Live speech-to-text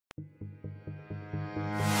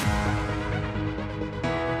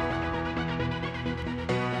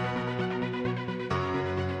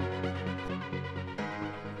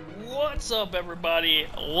What's up, everybody?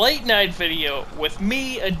 Late night video with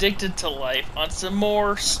me, Addicted to Life, on some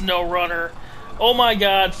more SnowRunner. Oh my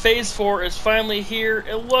god, Phase 4 is finally here,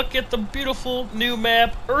 and look at the beautiful new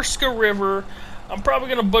map, Urska River. I'm probably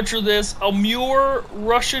gonna butcher this. Amur,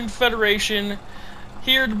 Russian Federation,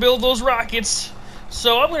 here to build those rockets.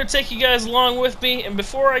 So I'm gonna take you guys along with me, and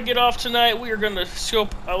before I get off tonight, we are gonna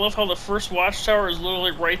scope. I love how the first watchtower is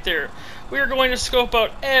literally right there. We are going to scope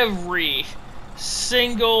out every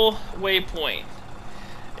single waypoint,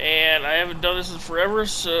 and I haven't done this in forever,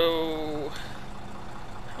 so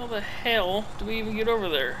how the hell do we even get over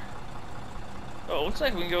there? Oh, looks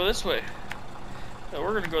like we can go this way. No,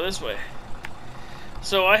 we're gonna go this way.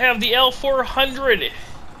 So I have the L400.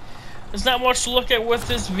 There's not much to look at with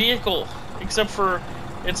this vehicle, except for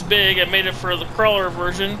it's big. I made it for the crawler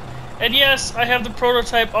version. And yes, I have the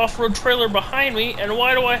prototype off-road trailer behind me, and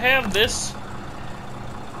why do I have this?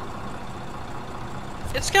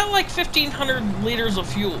 It's got like 1,500 liters of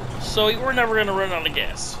fuel, so we're never going to run out of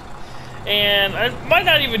gas. And I might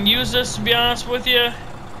not even use this, to be honest with you,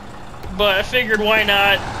 but I figured why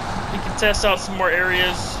not? We can test out some more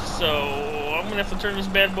areas, so I'm going to have to turn this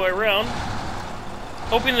bad boy around.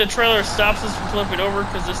 Hoping the trailer stops us from flipping over,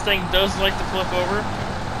 because this thing does like to flip over.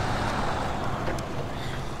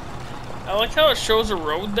 I like how it shows a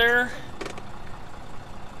road there.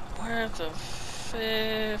 Where the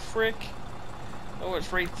frick? Oh,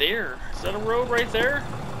 it's right there. Is that a road right there?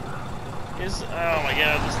 Oh my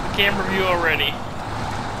god, this is the camera view already.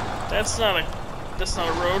 That's not a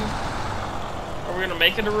road. Are we gonna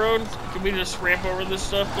make it a road? Can we just ramp over this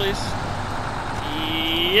stuff, please?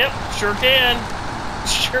 Yep, sure can.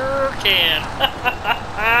 Sure can.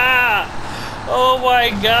 Oh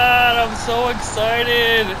my god, I'm so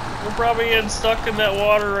excited. We're probably getting stuck in that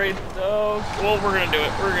water right. Oh, well, we're gonna do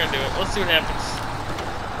it. We're gonna do it. Let's see what happens.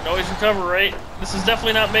 Always recover, right? This is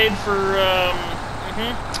definitely not made for,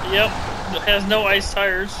 yep. It has no ice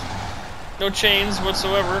tires. No chains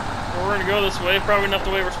whatsoever. Well, we're gonna go this way. Probably not the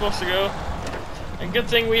way we're supposed to go. And good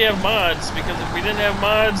thing we have mods, because if we didn't have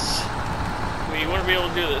mods, we wouldn't be able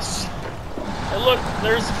to do this. And look,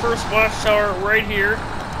 there's the first watchtower right here.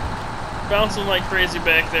 Bouncing like crazy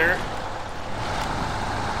back there.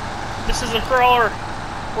 This is a crawler.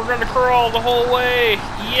 We're gonna crawl the whole way.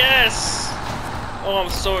 Yes! Oh,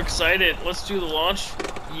 I'm so excited. Let's do the launch.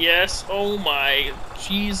 Yes. Oh my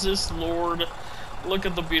Jesus Lord. Look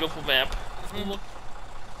at the beautiful map.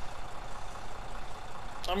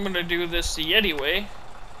 I'm gonna do this the Yeti way.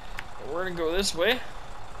 We're gonna go this way.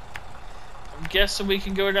 I'm guessing we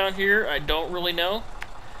can go down here. I don't really know,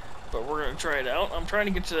 but we're gonna try it out. I'm trying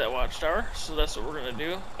to get to that watchtower, so that's what we're gonna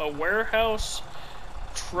do. A warehouse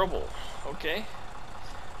trouble. Okay.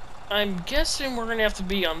 I'm guessing we're gonna have to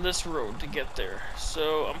be on this road to get there.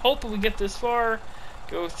 So I'm hoping we get this far,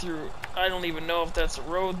 go through. I don't even know if that's a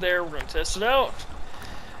road there. We're gonna test it out.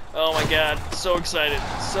 Oh my god, so excited.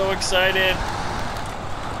 So excited.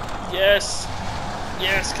 Yes.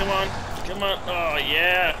 Yes, come on. Come on. Oh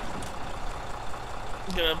yeah.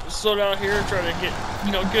 I'm gonna slow down here and try to get,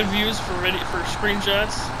 good views for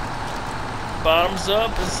screenshots. Bottoms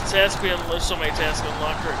up. This is task there's so many tasks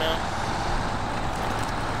unlocked right now.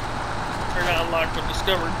 They're not unlocked but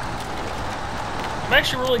discovered. I'm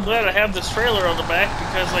actually really glad I have this trailer on the back,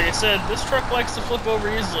 because like I said, this truck likes to flip over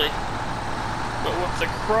easily. But with the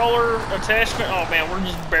crawler attachment, oh man, we're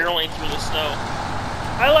just barreling through the snow.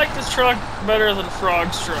 I like this truck better than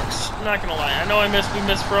Frog's trucks. I'm not gonna lie. I know we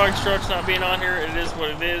miss Frog's trucks not being on here. It is what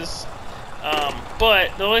it is.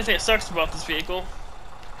 But the only thing that sucks about this vehicle,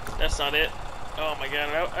 that's not it. Oh my god,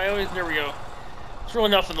 there we go. There's really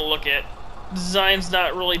nothing to look at. Design's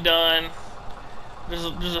not really done.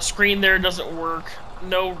 There's a screen there, doesn't work.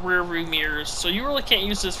 No rear view mirrors, so you really can't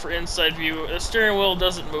use this for inside view. The steering wheel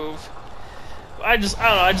doesn't move. I don't know,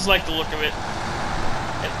 I just like the look of it.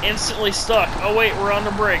 And instantly stuck. Oh wait, we're on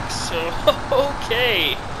the brakes, so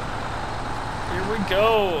okay. Here we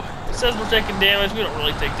go. It says we're taking damage. We don't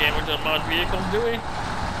really take damage on mod vehicles, do we?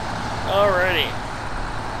 Alrighty.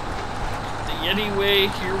 The Yeti way,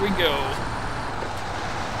 here we go.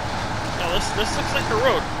 Now this looks like a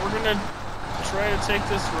road. We're gonna try to take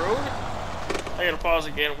this road. I gotta pause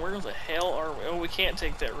again. Where the hell are we? Oh, we can't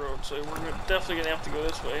take that road, so we're definitely gonna have to go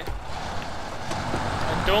this way.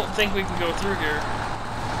 I don't think we can go through here.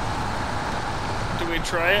 Do we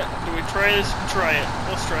try it? Do we try this? Try it.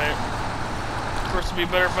 Let's try it. Of course, it'd be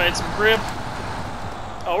better if I had some grip.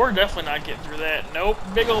 Oh, we're definitely not getting through that. Nope.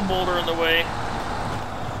 Big old boulder in the way.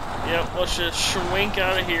 Yep, let's just schwink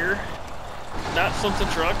out of here. Not flip the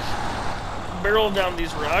truck. Barrel down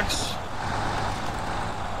these rocks.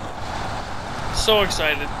 So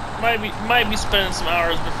excited. Might be spending some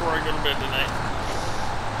hours before I go to bed tonight.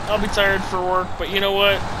 I'll be tired for work, but you know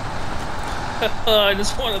what? I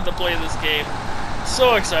just wanted to play this game.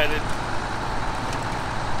 So excited.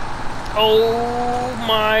 Oh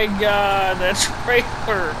my god, that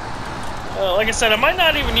trailer. Like I said, I might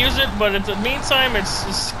not even use it, but in the meantime,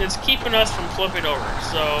 it's keeping us from flipping over.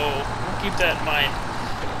 So we'll keep that in mind.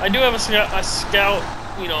 I do have a scout,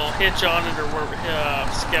 you know, hitch on it, or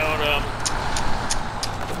scout.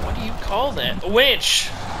 What do you call that? A winch.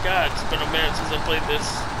 God, it's been a minute since I played this.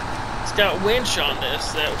 Scout winch on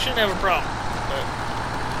this. That we shouldn't have a problem. But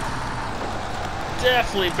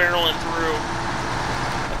definitely barreling through.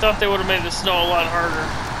 I thought they would have made the snow a lot harder.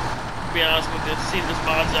 To be honest with you, seeing this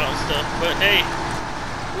mods out and stuff. But hey,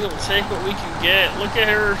 we'll take what we can get. Look at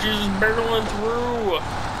her, she's just barreling through.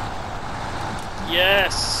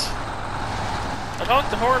 Yes. I'd honk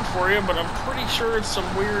the horn for you, but I'm pretty sure it's some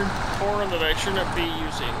weird horn that I shouldn't be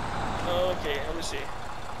using. Okay, let me see.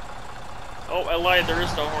 Oh, I lied, there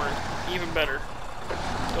is no horn. Even better.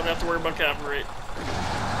 Don't have to worry about copyright.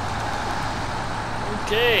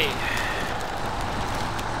 Okay.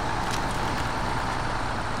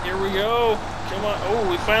 Here we go. Come on. Oh,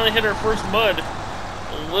 we finally hit our first mud.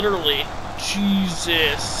 Literally.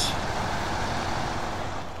 Jesus.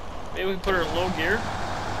 Maybe we put her in low gear.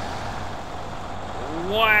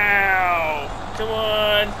 Wow. Come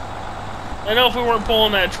on. I know if we weren't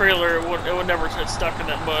pulling that trailer, it would never get stuck in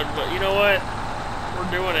that mud, but you know what? We're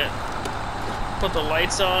doing it. Put the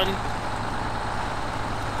lights on.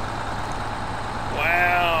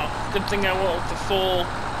 Wow. Good thing I went with the full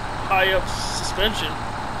high-up suspension.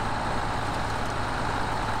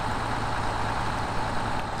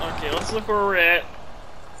 Okay, let's look where we're at.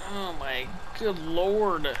 Oh my good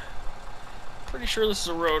lord. Pretty sure this is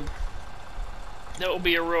a road. That will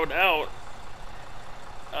be a road out.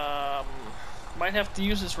 Might have to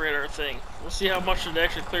use this radar thing. We'll see how much it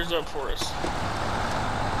actually clears up for us.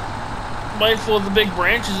 Mindful of the big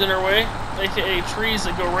branches in our way, aka trees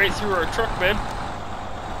that go right through our truck bed.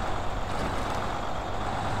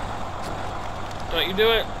 Don't you do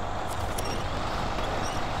it?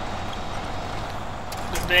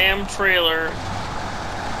 The damn trailer.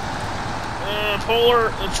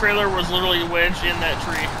 The trailer was literally wedged in that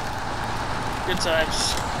tree. Good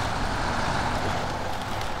times.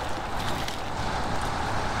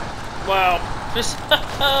 Wow. Just,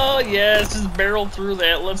 oh yes, just barreled through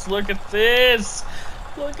that. Let's look at this.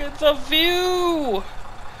 Look at the view.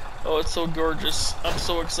 Oh, it's so gorgeous. I'm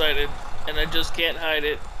so excited. And I just can't hide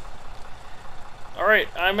it. Alright,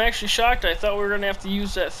 I'm actually shocked. I thought we were going to have to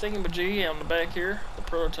use that thingamajiggy on the back here. The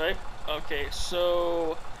prototype. Okay,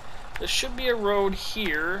 so there should be a road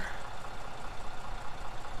here.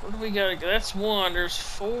 Where do we gotta go? That's one. There's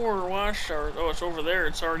 4 watchtowers. Oh, it's over there.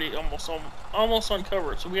 It's already almost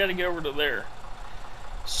uncovered. So we gotta get over to there.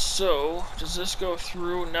 So, does this go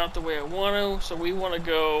through? Not the way I want to. So we want to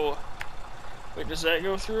go... Wait, does that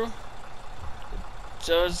go through? It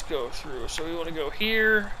does go through. So we want to go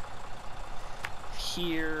here.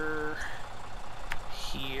 Here.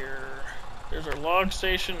 Here. There's our log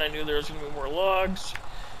station. I knew there was going to be more logs.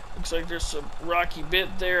 Looks like there's a rocky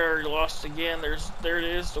bit there. I already lost again. There it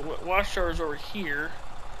is. The watchtower's over here.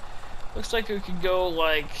 Looks like we could go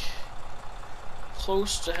like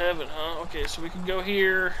close to heaven, huh? Okay, so we can go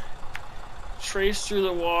here, trace through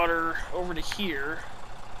the water over to here.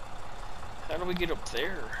 How do we get up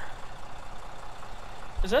there?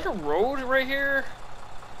 Is that a road right here?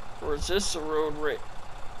 Or is this a road right?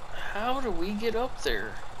 How do we get up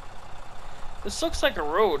there? This looks like a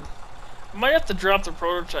road. I might have to drop the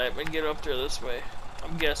prototype and get up there this way.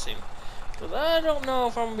 I'm guessing. Because I don't know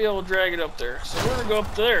if I'm going to be able to drag it up there. So we're going to go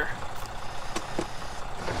up there.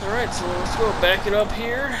 Alright, so let's go back it up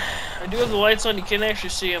here. I do have the lights on. You can actually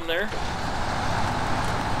see them there.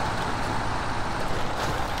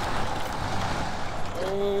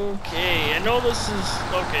 Okay, I know this is...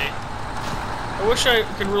 Okay. I wish I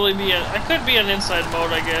could really be in... I could be in inside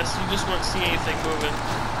mode, I guess. You just won't see anything moving.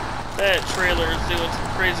 That trailer is doing some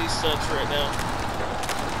crazy stunts right now.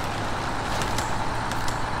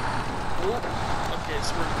 Ooh. Okay,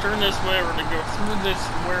 so we're gonna turn this way. We're gonna go through this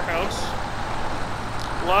warehouse.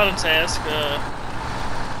 A lot of tasks. A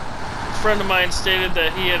friend of mine stated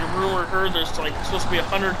that he had heard there's like supposed to be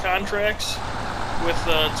 100 contracts with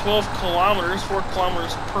 12 kilometers, 4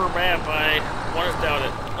 kilometers per map. I want to doubt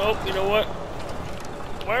it. Oh, you know what?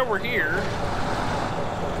 While we're here,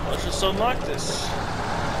 let's just unlock this.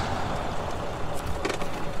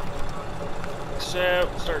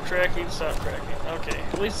 Start tracking, stop tracking. Okay,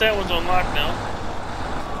 at least that one's unlocked now.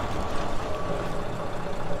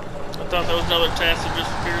 I thought that was another task that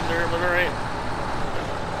just appeared there, but alright.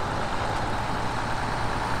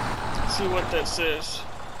 see what that says.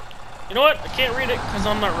 You know what? I can't read it because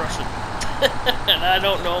I'm not Russian. And I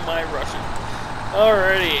don't know my Russian.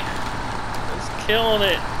 Alrighty. It's killing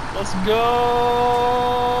it. Let's go!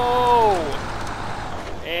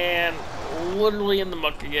 And literally in the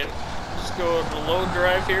muck again. Just go to low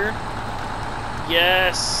drive here.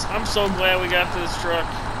 Yes! I'm so glad we got this truck.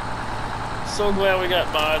 So glad we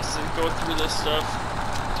got mods to go through this stuff.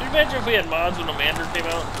 Can you imagine if we had mods when the Amur came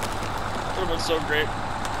out? Would have been so great.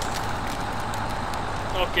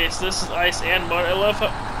 Okay, so this is ice and mud. I love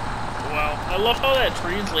how... Wow. I love how that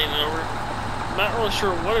tree's leaning over. I'm not really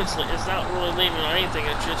sure what it's... It's not really leaning on anything.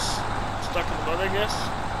 It's just stuck in the mud, I guess.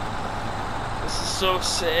 This is so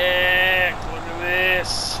sick. Look at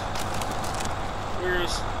this. We're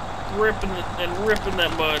just ripping and ripping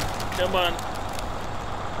that mud. Come on.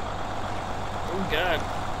 Oh, God.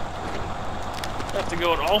 I have to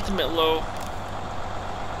go in ultimate low.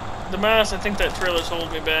 To be honest, I think that trailer's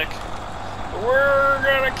holding me back. But we're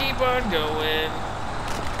gonna keep on going.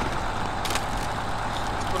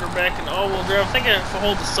 Put her back in all-wheel drive. I think if I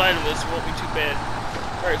hold the side of this, it won't be too bad.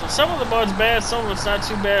 Alright, so some of the mud's bad, some of it's not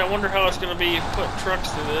too bad. I wonder how it's gonna be putting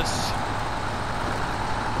trucks through this.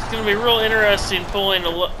 It's gonna be real interesting pulling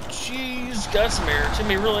Jeez, got some air. It's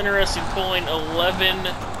gonna be real interesting pulling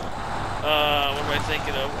 11 what am I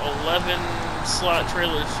thinking of? 11 slot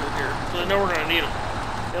trailers through here. Because I know we're gonna need them.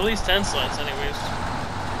 At least 10 slots anyways.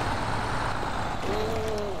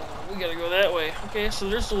 Ooh, we gotta go that way. Okay, so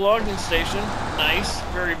there's the logging station. Nice.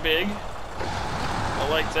 Very big. I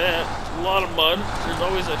like that. A lot of mud. There's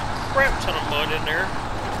always a crap ton of mud in there.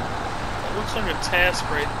 It looks like a task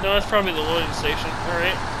right. No, that's probably the loading station.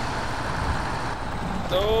 Alright.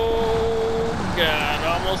 Oh, God.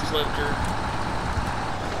 Almost flipped her.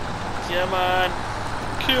 Come on.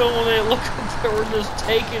 Killing it. Look at that. We're just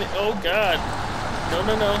taking it. Oh, God. No,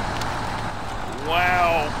 no, no.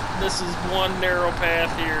 Wow. This is one narrow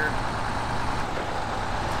path here.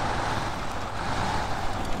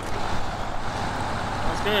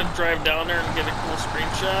 I was going to drive down there and get a cool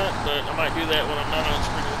screenshot, but I might do that when I'm not on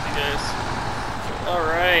screen with you guys.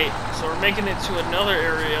 Alright. So we're making it to another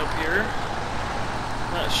area up here.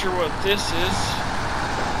 Not sure what this is.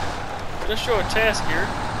 Let's show a task here.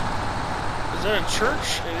 Is that a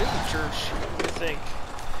church? It is a church, I think.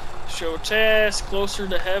 Show task, closer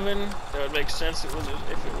to heaven. That would make sense if it was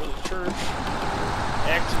a church.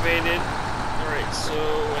 Activated. Alright, so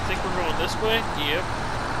I think we're going this way. Yep.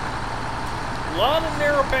 A lot of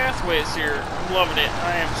narrow pathways here. I'm loving it.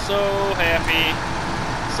 I am so happy.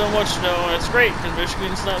 So much snow, and it's great because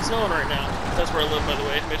Michigan's not snowing right now. That's where I live, by the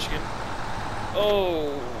way, Michigan.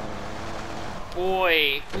 Oh,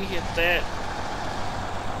 boy, we hit that.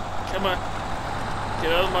 Come on.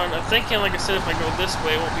 Get out of the mud. I'm thinking, like I said, if I go this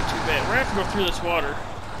way, it won't be too bad. We're going to have to go through this water.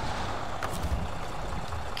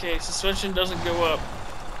 Okay, suspension doesn't go up.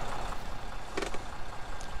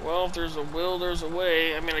 Well, if there's a will, there's a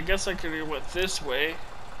way. I mean, I guess I could have went this way.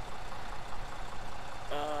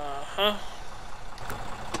 Uh-huh.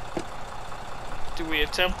 Do we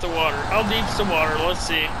attempt the water? How deep's the water? Let's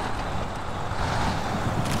see.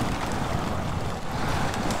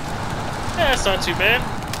 Yeah, that's not too bad.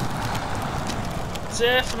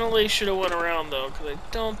 Definitely should have went around though, because I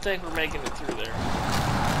don't think we're making it through there.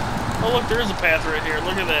 Oh look, there is a path right here.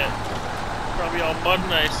 Look at that. Probably all mud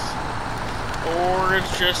and ice. Or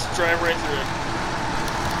it's just drive right through it.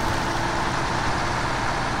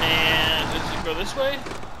 And does it go this way?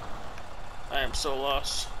 I am so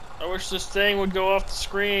lost. I wish this thing would go off the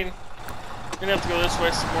screen. I'm gonna have to go this way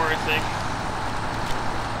some more, I think.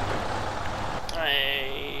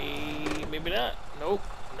 Maybe not. Nope.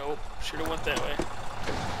 Nope. Should have went that way.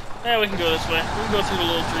 Yeah, we can go this way. We can go through the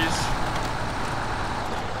little trees.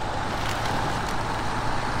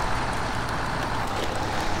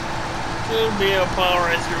 Should be able to plow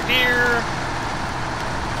right through here.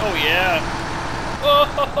 Oh yeah.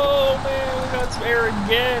 Oh man, we got some air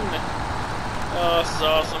again. Oh, this is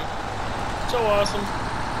awesome. So awesome.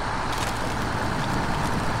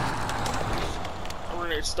 We're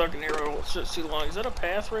gonna get stuck in here. It's just too long. Is that a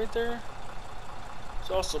path right there?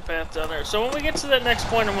 There's also a path down there. So when we get to that next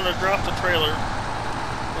point, I'm gonna drop the trailer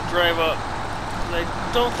and drive up. I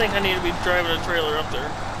don't think I need to be driving a trailer up there,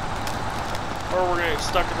 or we're gonna get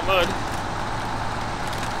stuck in the mud.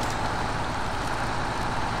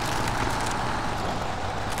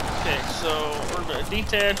 Okay, so we're gonna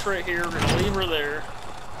detach right here. We're gonna leave her there.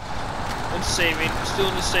 And saving. It's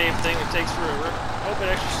doing the same thing. It takes forever. Oh, it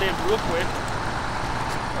actually saved real quick.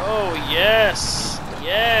 Oh yes,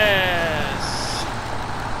 yes.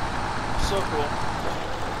 So cool.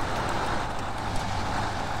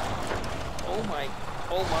 Oh my.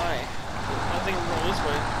 I think we're going this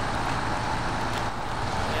way.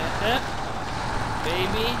 Eh?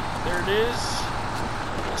 Maybe. There it is.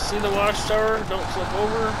 See the watchtower? Don't flip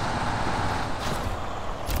over.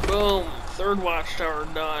 Boom. Third watchtower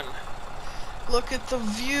done. Look at the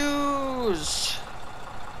views.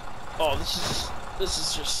 Oh, this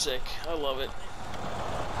is just sick. I love it.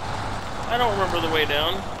 I don't remember the way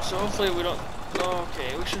down, so hopefully we don't. Oh,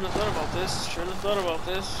 okay, we should have thought about this. Should have thought about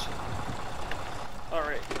this. All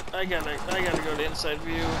right, I gotta go to inside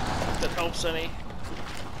view. If that helps any.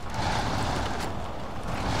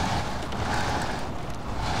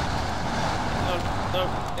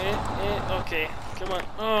 Okay, come on.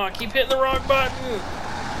 Oh, I keep hitting the wrong button.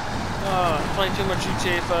 Oh, I'm playing too much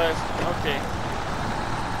GTA 5. Okay.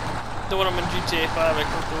 Then when I'm in GTA 5, I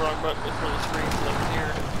click the wrong button before the screen like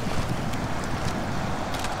here.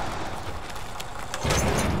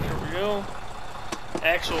 Here we go.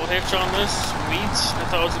 Actual hitch on this. Sweet. I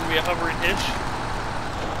thought it was going to be a hovering hitch.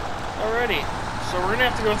 Alrighty. So we're going to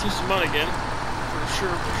have to go through some mud again. For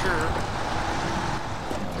sure, for sure.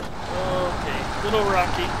 Okay. Little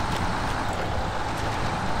rocky.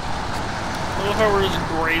 I love how we're just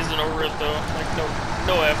grazing over it though. Like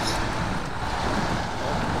no F's.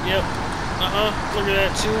 Yep. Look at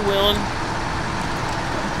that, too willing.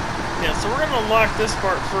 Yeah, so we're gonna unlock this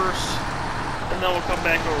part first, and then we'll come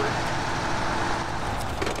back over.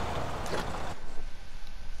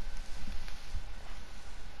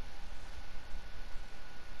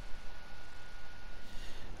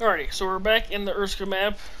 Alrighty, so we're back in the Urska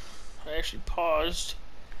map. I actually paused.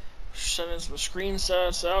 Sending some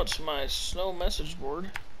screenshots out to my snow message board.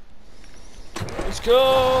 Let's go!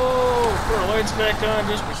 Put our lights back on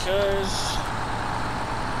just because.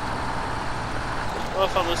 I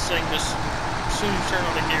love how this thing just, as soon as you turn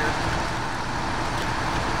on the gear.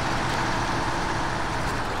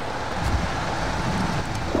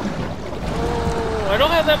 Oh, I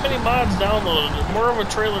don't have that many mods downloaded. More of a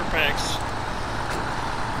trailer packs.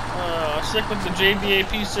 I stick with the JBA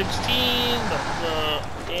P16,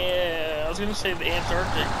 yeah, I was gonna say the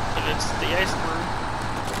Antarctic, but it's the iceberg.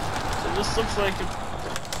 So this looks like a...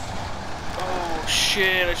 Oh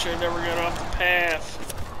shit, I should have never got off the path.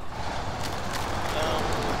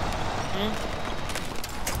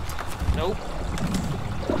 Nope.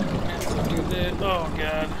 I have to do that. Oh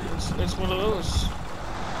god, it's one of those.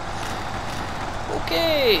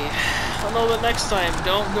 Okay, I'll know that next time.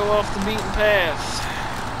 Don't go off the beaten path.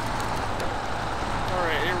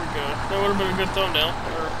 Alright, here we go. That would have been a good thumbnail,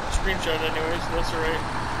 or screenshot anyways, that's alright.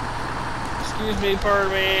 Excuse me,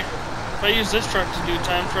 pardon me. If I use this truck to do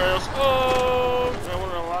time trials, oh! I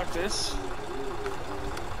want to unlock this.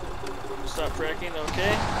 Stop tracking,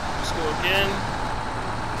 okay. Let's go again.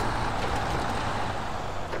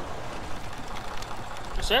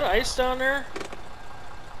 Is that ice down there?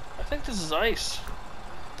 I think this is ice.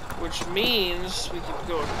 Which means we can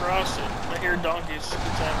go across it. I hear donkeys.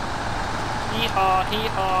 Good time. Hee-haw,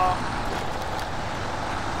 hee-haw.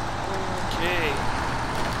 Okay.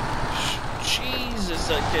 Jesus,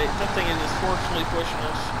 that thing is just forcefully pushing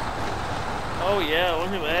us. Oh yeah,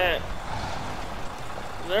 look at that.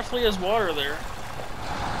 There definitely is water there.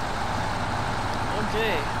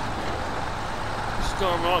 Okay. It's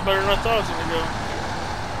going a lot better than I thought it was gonna go.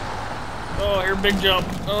 Oh, here, big jump.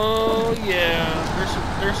 Oh yeah,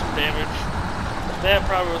 there's some damage. That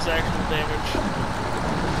probably was actual damage.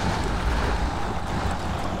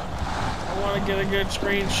 I want to get a good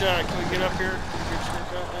screenshot. Can we get up here? Good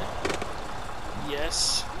screenshot?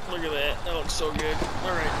 Yes. Look at that. That looks so good.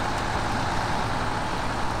 Alright.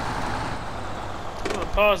 I'm going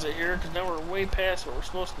to pause it here because now we're way past what we're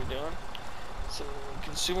supposed to be doing. Some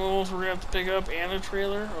consumables we're going to have to pick up and a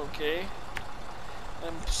trailer. Okay.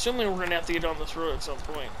 I'm assuming we're going to have to get on this road at some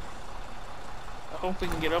point. I hope we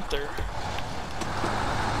can get up there.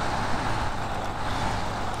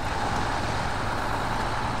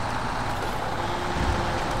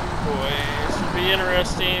 Boy, this will be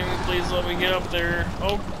interesting. Please let me get up there.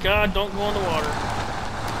 Oh god, don't go in the water.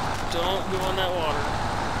 Don't go in that water.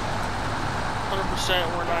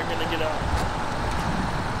 100% we're not gonna get out.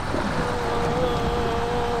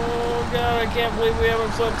 Oh god, I can't believe we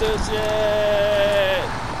haven't flipped this yet.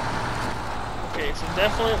 Okay, so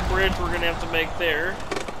definitely a bridge we're gonna have to make there.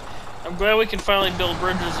 I'm glad we can finally build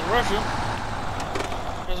bridges in Russia.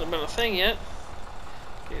 Hasn't been a thing yet.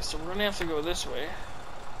 Okay, so we're gonna have to go this way.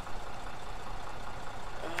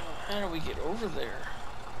 How do we get over there?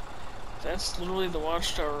 That's literally the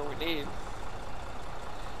watchtower we need.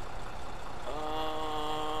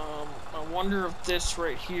 I wonder if this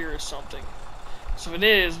right here is something. So if it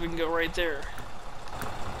is, we can go right there.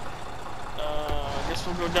 I guess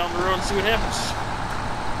we'll go down the road and see what happens.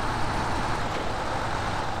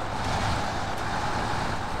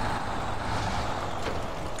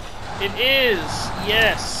 It is!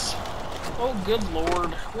 Yes! Oh, good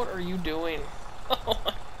lord. What are you doing? Oh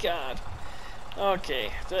my god.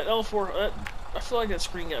 Okay. That L4... I feel like that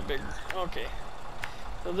screen got bigger. Okay.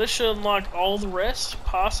 So this should unlock all the rest,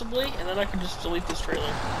 possibly, and then I can just delete this trailer.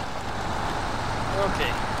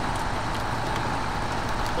 Okay.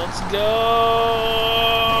 Let's go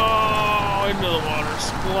into the water.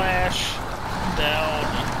 Splash down.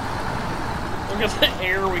 Look at the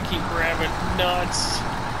air we keep grabbing. Nuts.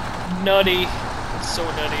 Nutty. It's so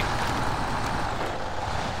nutty.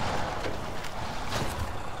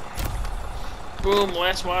 Boom,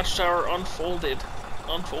 last watchtower unfolded.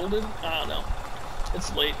 Unfolded? I don't know.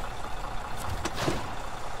 It's late.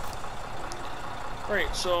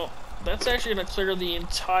 Alright, so that's actually going to clear the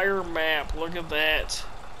entire map. Look at that.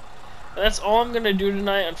 That's all I'm going to do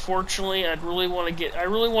tonight. Unfortunately, I really want to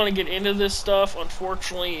get into this stuff.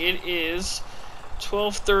 Unfortunately, it is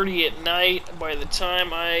 12:30 at night. By the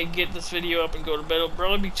time I get this video up and go to bed, it'll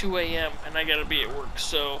probably be 2 a.m. and I got to be at work.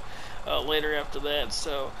 So later after that.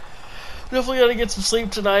 So definitely got to get some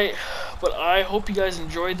sleep tonight. But I hope you guys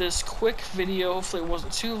enjoyed this quick video. Hopefully it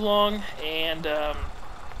wasn't too long. And I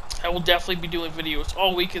will definitely be doing videos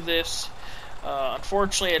all week of this.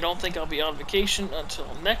 Unfortunately, I don't think I'll be on vacation until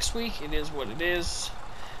next week. It is what it is.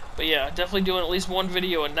 But yeah, definitely doing at least one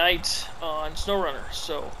video a night on SnowRunner.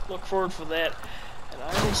 So look forward for that. And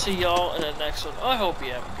I will see y'all in the next one. I hope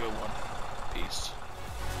you have a good one. Peace.